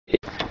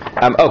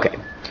Okay.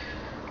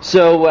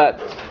 So,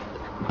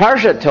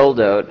 Parshat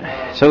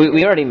Toldot. So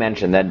we already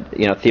mentioned that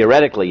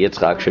theoretically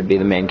Yitzchak should be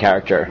the main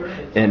character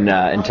in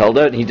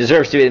Toldot. He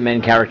deserves to be the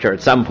main character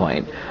at some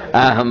point,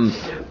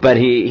 but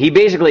he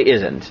basically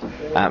isn't.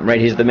 Right?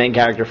 He's the main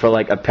character for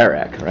like a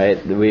perek.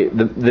 Right?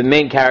 The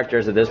main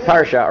characters of this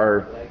parsha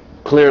are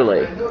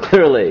clearly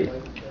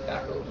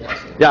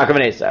Yaakov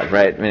and Esav,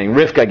 right? Meaning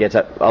Rivka gets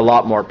a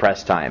lot more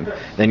press time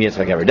than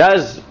Yitzchak ever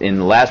does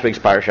in last week's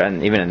parsha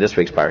and even in this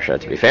week's parsha,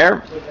 to be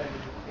fair.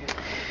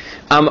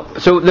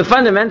 So the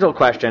fundamental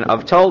question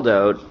of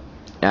Toldot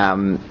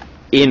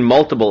in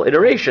multiple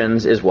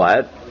iterations is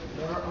what?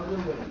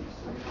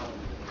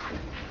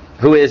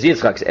 Who is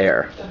Yitzchak's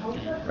heir?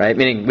 Right?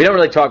 Meaning we don't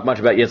really talk much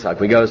about Yitzchak.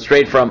 We go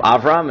straight from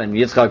Avram and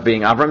Yitzchak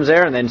being Avram's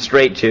heir, and then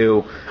straight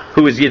to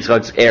who is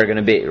Yitzchak's heir going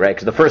to be, right?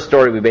 Because the first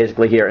story we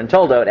basically hear in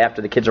Toldot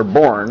after the kids are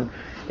born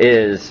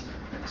is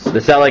the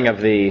selling of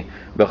the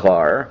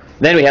Bechor.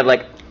 Then we have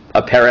like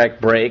a perek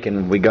break,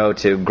 and we go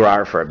to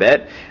Grar for a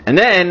bit, and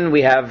then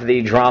we have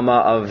the drama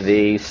of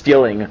the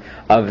stealing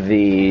of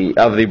the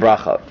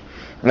brachot.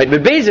 Right?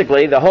 But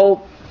basically, the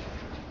whole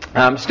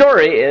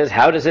story is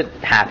how does it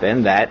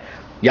happen that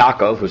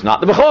Yaakov, who's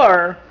not the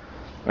Bechor,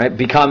 right,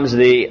 becomes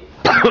the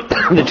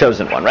the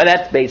chosen one? Right?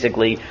 That's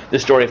basically the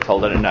story of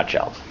Toldot in a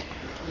nutshell.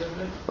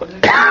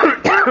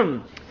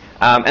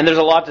 And there's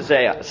a lot to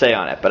say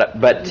on it,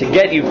 but to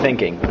get you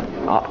thinking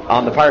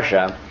on the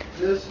parsha,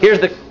 here's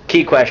the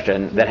key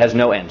question that has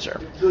no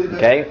answer.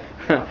 Okay,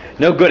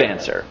 no good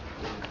answer.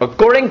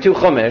 According to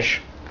Chumash,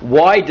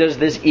 why does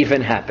this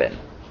even happen?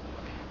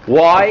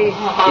 Why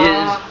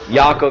is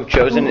Yaakov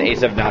chosen and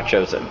Esav not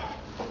chosen?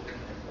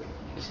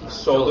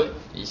 Sold it.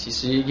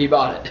 He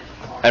bought it.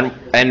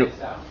 And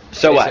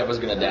so what? Esav was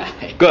going to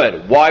die.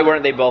 Good. Why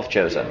weren't they both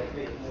chosen?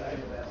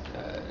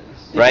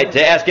 Right?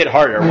 To ask it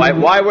harder,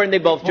 why weren't they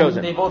both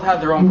chosen? They both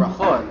have their own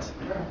brachot.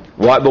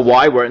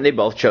 Why weren't they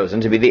both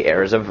chosen to be the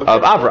heirs of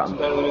Avram?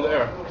 Entitled to be the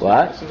heir.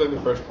 What? It seems like the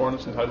firstborn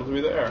is entitled to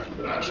be the heir.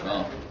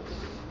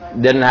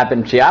 Didn't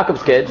happen to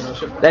Yaakov's kids.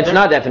 That's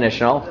not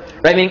definitional.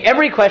 Right? I mean,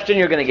 every question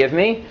you're going to give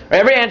me, or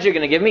every answer you're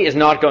going to give me is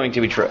not going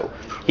to be true.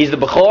 He's the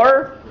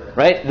Bechor,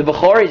 right? The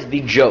Bechor is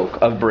the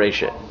joke of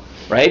Bereshit.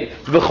 Right?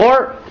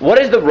 Bechor, what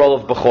is the role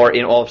of Bechor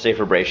in all of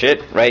Sefer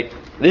Bereshit? Right?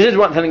 This is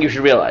something you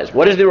should realize.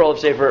 What is the role of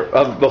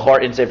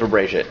Bechor in Sefer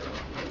Bereshit?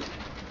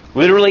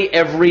 Literally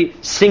every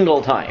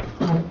single time.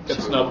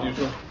 It's snubbed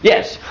usually.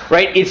 Yes,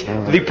 right? It's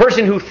the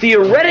person who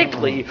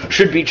theoretically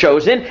should be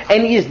chosen,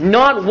 and he is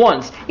not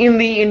once in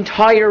the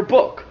entire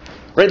book.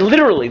 Right?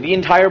 Literally the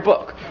entire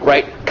book.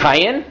 Right?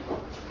 Cain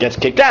gets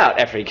kicked out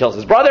after he kills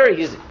his brother.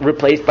 He's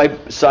replaced by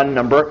son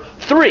number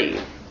 3.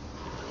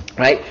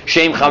 Right?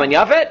 Shem, Cham, and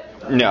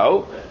Yafet?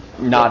 No.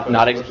 Not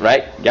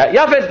right?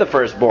 Yafet's the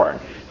firstborn.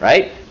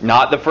 Right?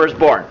 Not the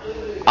firstborn.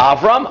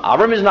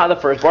 Avram is not the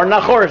firstborn.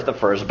 Nachor is the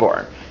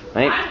firstborn.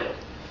 Right?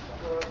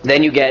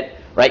 Then you get,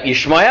 right,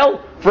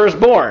 Yishmael,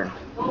 firstborn.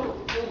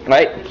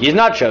 Right? He's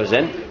not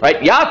chosen. Right?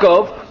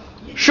 Yaakov,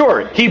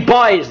 sure, he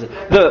buys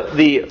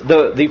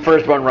the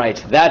firstborn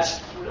rights.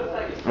 That's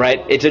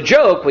right. It's a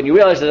joke when you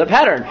realize there's a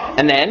pattern.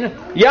 And then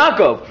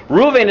Yaakov,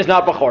 Reuven is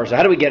not Bechor. So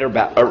how do we get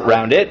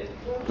around it?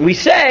 We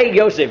say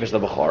Yosef is the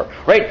Bechor,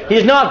 right?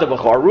 He's not the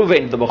Bechor.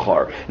 Reuven is the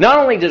Bechor. Not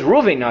only does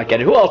Reuven not get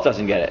it, who else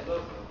doesn't get it?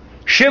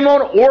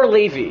 Shimon or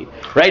Levi,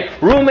 right?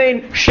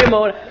 Reuven,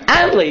 Shimon,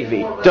 and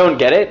Levi don't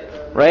get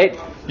it, right?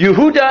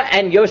 Yehuda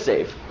and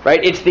Yosef,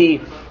 right? It's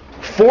the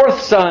fourth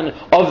son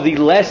of the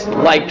less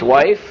liked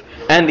wife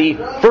and the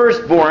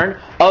firstborn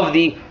of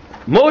the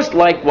most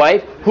liked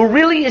wife, who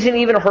really isn't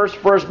even her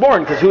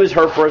firstborn, because who is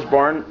her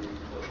firstborn?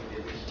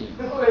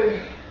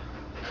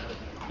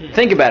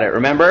 Think about it,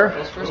 remember?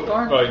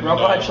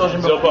 Rachel had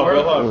children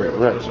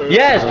before.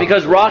 Yes,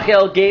 because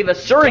Rachel gave a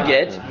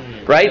surrogate,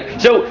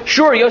 right? So,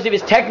 sure, Yosef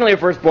is technically a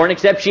firstborn,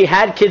 except she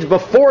had kids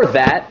before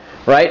that,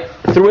 right?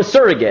 Through a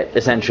surrogate,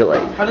 essentially.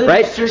 How did they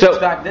right? do surrogates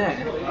back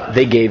then?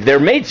 They gave their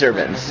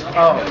maidservants,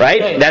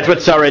 right? Okay. That's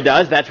what Sarah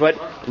does, that's what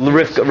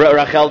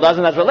Rachel does,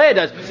 and that's what Leah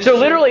does. So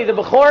literally, the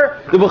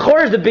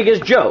Bechor is the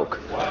biggest joke,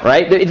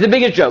 right? It's the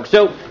biggest joke.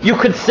 So you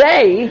could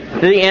say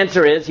that the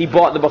answer is he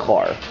bought the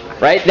Bechor,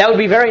 right? That would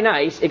be very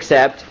nice,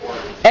 except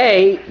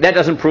A, that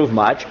doesn't prove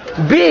much.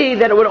 B,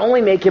 that it would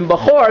only make him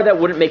Bechor, that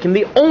wouldn't make him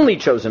the only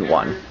chosen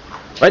one.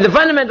 Right? The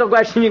fundamental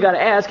question you got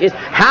to ask is,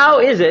 how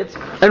is it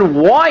and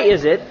why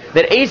is it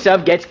that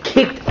Esav gets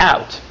kicked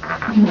out?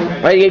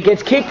 Right? It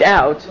gets kicked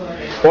out,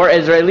 or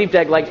as Ray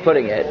Liebtag likes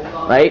putting it,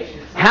 right?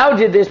 How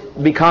did this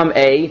become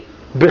a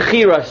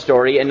Bechira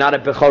story and not a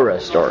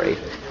Bechorah story?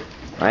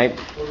 Right?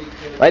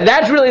 Right?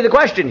 That's really the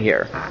question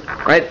here.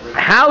 Right?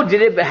 How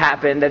did it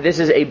happen that this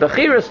is a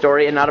Bechira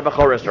story and not a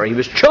Bechorah story? He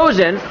was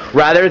chosen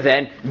rather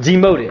than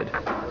demoted.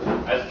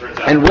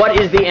 And what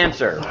is the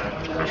answer?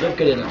 Rivka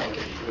didn't like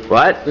him.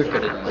 What?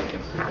 Rivka didn't like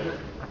him.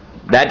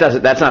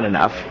 That's not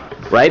enough,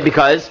 right?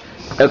 Because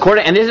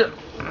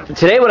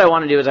today what I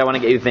want to do is I want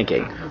to get you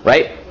thinking,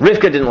 right?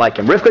 Rivka didn't like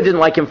him. Rivka didn't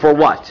like him for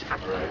what?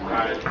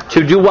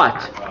 To do what?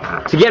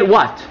 To get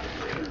what?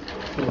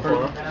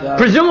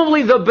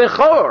 Presumably the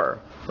Bechor,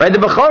 right? The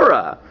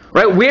Bechorah.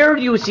 Right? Where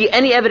do you see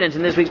any evidence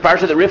in this week's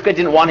parsha that Rivka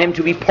didn't want him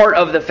to be part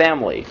of the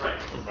family?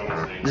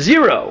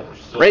 Zero.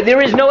 Right?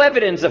 There is no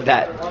evidence of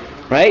that.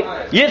 Right?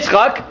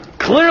 Yitzchak,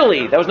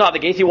 clearly that was not the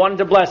case. He wanted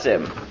to bless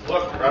him.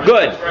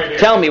 Good.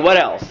 Tell me, what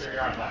else?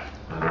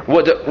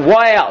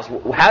 Why else?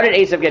 How did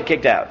Esav get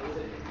kicked out?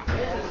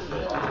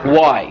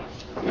 Why?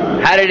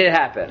 How did it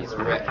happen? He's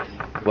red.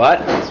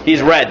 What?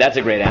 He's red. That's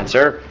a great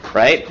answer,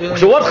 right?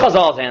 So what's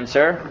Chazal's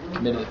answer?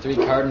 Committed the 3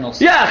 cardinal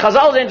sins. Yeah,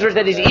 Chazal's answer is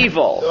that he's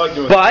evil.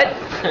 But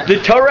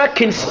the Torah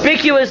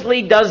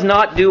conspicuously does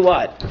not do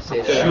what?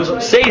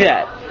 Say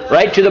that.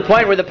 Right? To the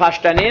point where the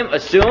Pashtanim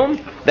assume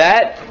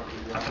that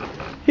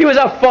he was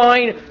a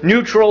fine,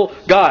 neutral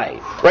guy.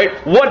 Right?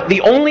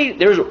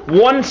 There's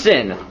one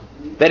sin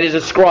that is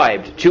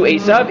ascribed to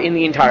Esav in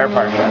the entire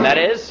parsha, and that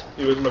is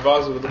he was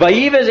Mavaz with the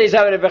Vayivaz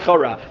Esav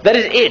Bechora. That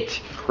is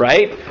it,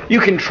 right? You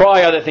can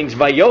try other things,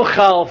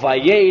 Vayochal,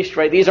 Vayesh,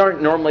 right? These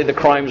aren't normally the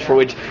crimes for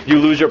which you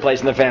lose your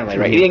place in the family,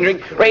 right? Eating,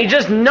 drink, right? He's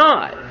just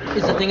not.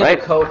 Is the thing right?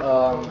 of the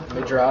coat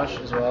Midrash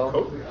as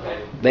well?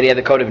 That he had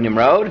the coat of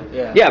Nimrod?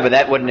 Yeah. But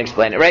that wouldn't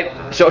explain it,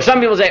 right? So some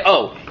people say,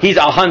 oh, he's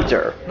a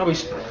hunter. No,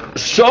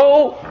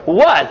 So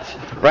what?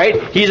 Right?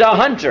 He's a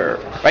hunter,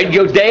 right?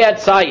 Yodei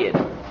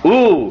Tzayid.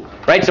 Ooh.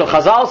 Right, so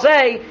Chazal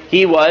say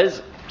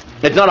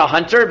it's not a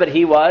hunter, but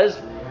he was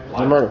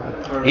a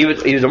murderer. He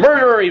was a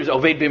murderer, he was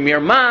Oved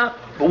b'mirma.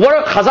 But what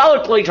are Chazal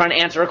are clearly trying to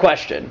answer a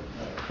question.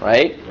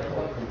 Right?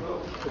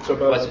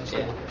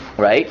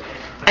 Right?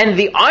 And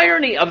the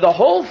irony of the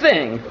whole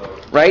thing,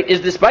 right, is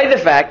despite the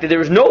fact that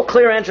there is no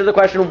clear answer to the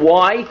question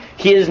why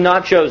he is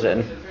not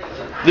chosen,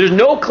 there's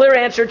no clear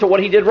answer to what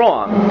he did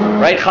wrong.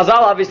 Right? Chazal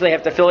obviously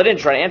have to fill it in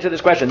to try to answer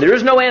this question. There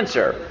is no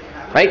answer.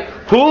 Right?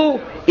 Who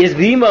is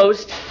the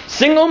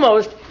single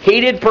most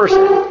hated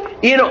person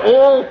in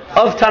all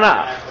of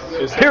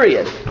Tanakh?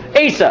 Period.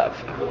 Esav.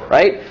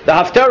 Right? The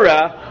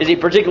Haftarah is a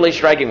particularly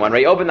striking one.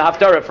 Right? You open the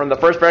Haftarah from the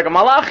first parak of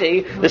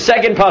Malachi, the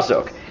second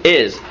pasuk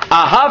is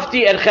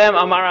Ahavti etchem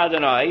amar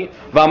Adonai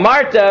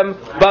v'amartem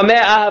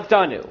b'meh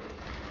ahavtanu.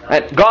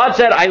 Right? God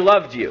said, I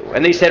loved you.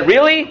 And they said,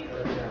 really?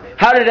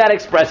 How did that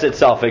express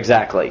itself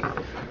exactly?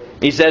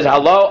 He says,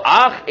 hello,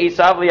 ach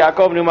Esav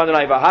liYaakov num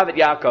Adonai v'ahavet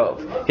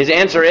Yaakov. His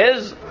answer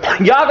is,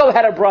 Yaakov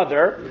had a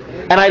brother,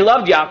 and I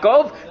loved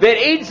Yaakov, but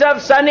Esav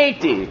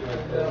saneti.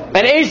 And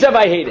Esav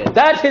I hated.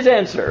 That's his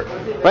answer.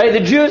 Right? The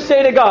Jews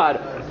say to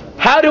God,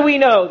 how do we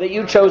know that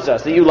you chose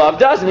us, that you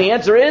loved us? And the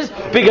answer is,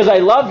 because I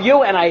love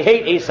you and I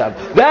hate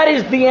Esav. That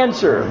is the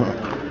answer.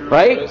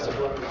 Right?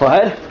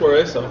 What? Poor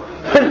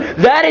Esav.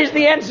 That is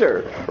the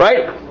answer.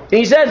 Right? And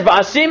he says,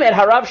 V'asim et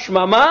harav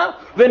shmama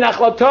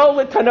v'nachlato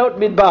l'tanot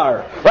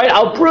midbar. Right?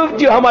 I'll prove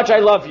to you how much I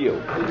love you.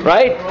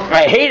 Right?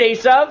 I hate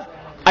Esav.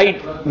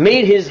 I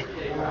made his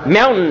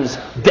mountains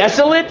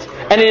desolate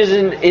and his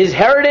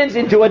inheritance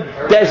into a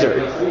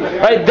desert.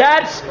 Right?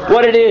 That's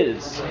what it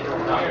is.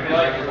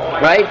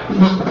 Right?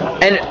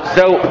 And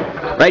so,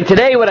 right,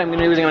 today what I'm going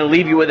to do is I'm going to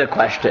leave you with a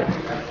question.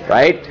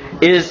 Right?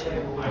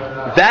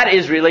 That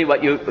is really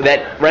what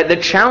the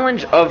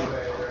challenge of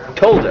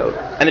Toldot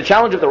and the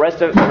challenge of the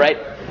rest of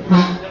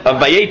of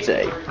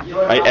Vayetze,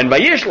 right, and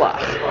Vayishlach.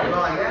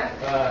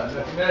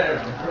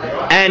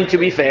 And to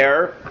be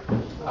fair,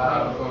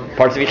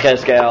 parts of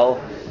Yechezkel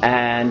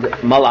and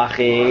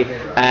Malachi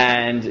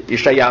and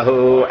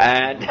Yeshayahu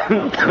and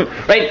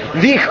right.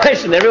 The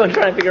question that everyone's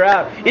trying to figure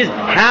out is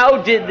how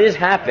did this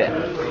happen?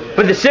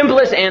 But the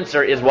simplest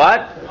answer is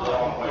what?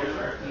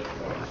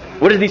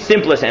 What is the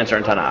simplest answer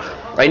in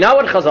Tanakh? Right? Not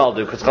what Chazal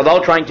do, because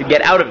Chazal trying to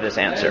get out of this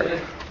answer.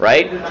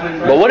 Right?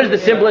 But what is the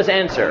simplest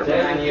answer?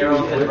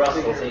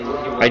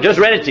 I just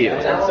read it to you.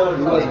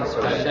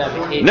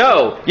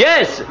 No.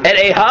 Yes. At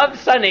Ehav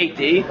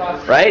Saneti,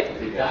 right?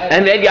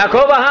 And then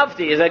Yaakov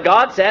Ahavti is that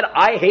God said,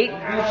 I hate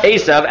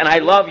Esav and I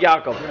love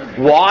Yaakov.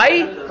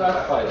 Why?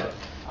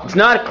 It's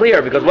not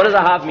clear, because what does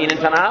Ahav mean in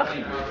Tanakh?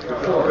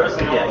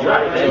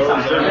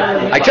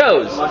 I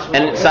chose.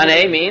 And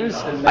Saneh means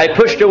I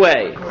pushed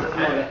away.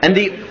 And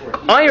the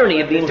irony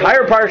of the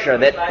entire parsha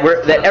that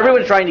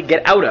everyone's trying to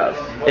get out of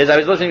is, I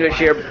was listening to a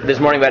shir this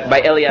morning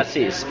by Eli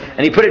Assis,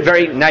 and he put it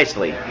very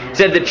nicely. He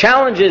said the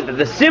challenge is that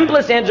the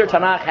simplest answer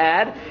Tanakh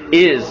had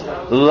is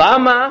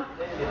Lama.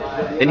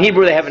 In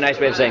Hebrew they have a nice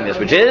way of saying this,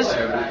 which is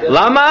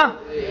Lama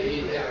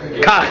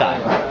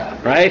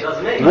Kacha. Right?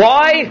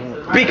 Why?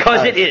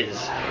 Because it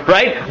is.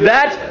 Right?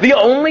 That's the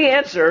only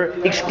answer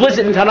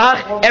explicit in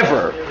Tanakh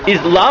ever, is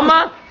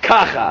Lama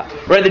Kacha.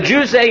 Right? The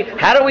Jews say,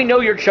 how do we know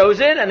you're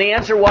chosen? And the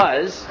answer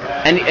was,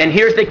 and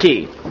here's the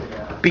key,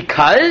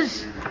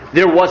 because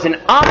there was an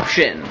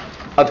option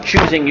of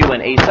choosing you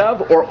and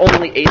Esav, or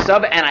only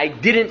Esav, and I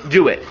didn't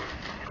do it.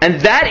 And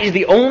that is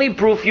the only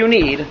proof you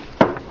need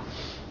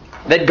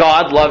that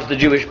God loves the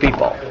Jewish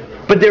people.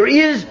 But there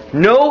is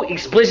no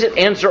explicit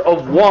answer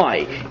of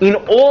why in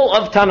all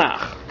of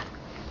Tanakh.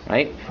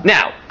 Right?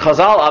 Now,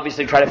 Chazal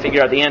obviously try to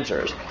figure out the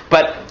answers.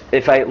 But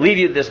if I leave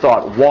you this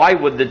thought, why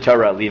would the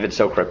Torah leave it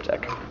so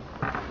cryptic?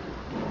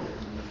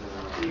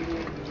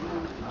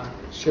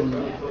 Shouldn't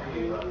matter.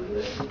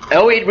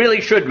 Oh, it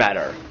really should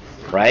matter.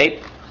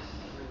 Right?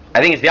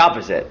 I think it's the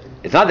opposite.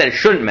 It's not that it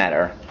shouldn't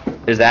matter.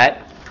 is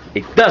that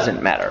it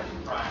doesn't matter.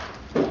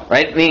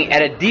 Right? Meaning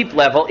at a deep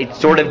level, it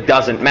sort of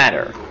doesn't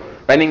matter.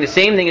 Right? Meaning the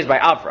same thing is by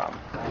Avram.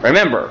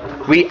 Remember,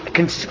 we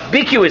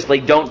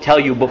conspicuously don't tell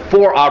you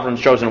before Avram's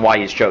chosen why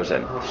he's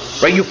chosen.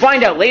 Right? You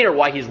find out later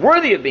why he's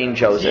worthy of being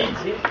chosen.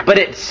 But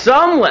at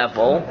some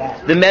level,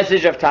 the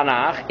message of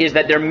Tanakh is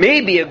that there may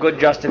be a good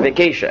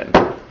justification.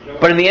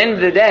 But in the end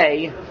of the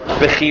day,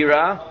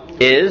 Bechira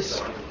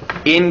is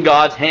in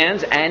God's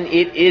hands and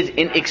it is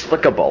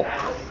inexplicable.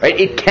 Right?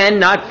 It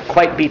cannot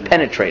quite be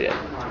penetrated.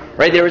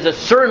 Right? There is a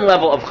certain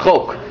level of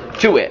chok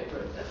to it.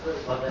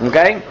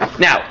 Okay?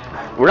 Now,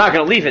 we're not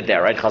going to leave it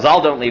there, right?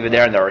 Chazal don't leave it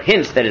there, and there are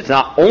hints that it's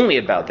not only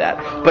about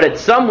that. But at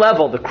some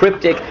level, the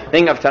cryptic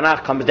thing of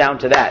Tanakh comes down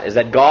to that, is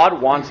that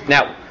God wants...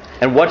 Now,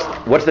 and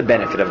what's the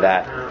benefit of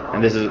that?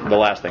 And this is the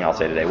last thing I'll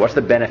say today. What's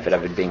the benefit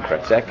of it being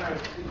cryptic?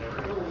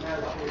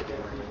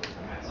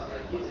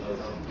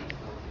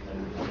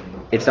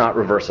 It's not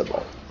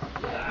reversible.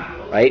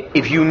 Right?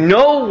 If you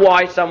know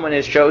why someone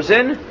is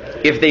chosen,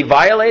 if they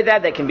violate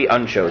that, they can be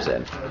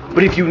unchosen.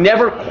 But if you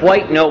never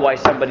quite know why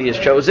somebody is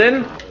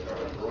chosen...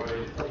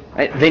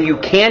 Right, then you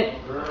can't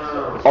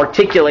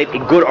articulate a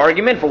good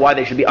argument for why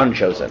they should be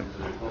unchosen.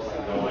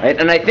 Right?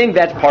 And I think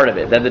that's part of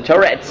it. That the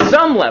Torah, at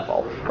some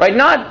level, right,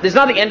 it's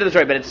not the end of the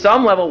story, but at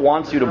some level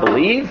wants you to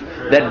believe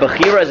that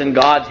Bechira is in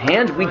God's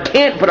hands. We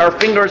can't put our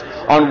fingers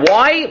on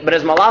why, but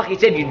as Malachi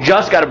said, you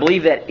just got to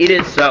believe that it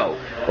is so.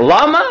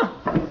 Lama?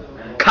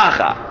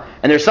 Kacha.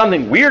 And there's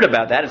something weird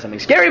about that, and something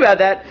scary about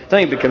that,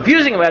 something a bit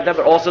confusing about that,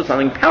 but also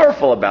something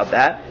powerful about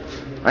that,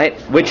 right?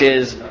 Which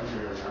is...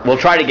 We'll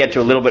try to get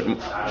to a little bit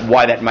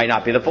why that might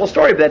not be the full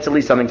story, but that's at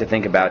least something to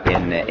think about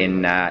in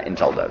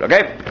Toldot.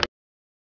 Okay?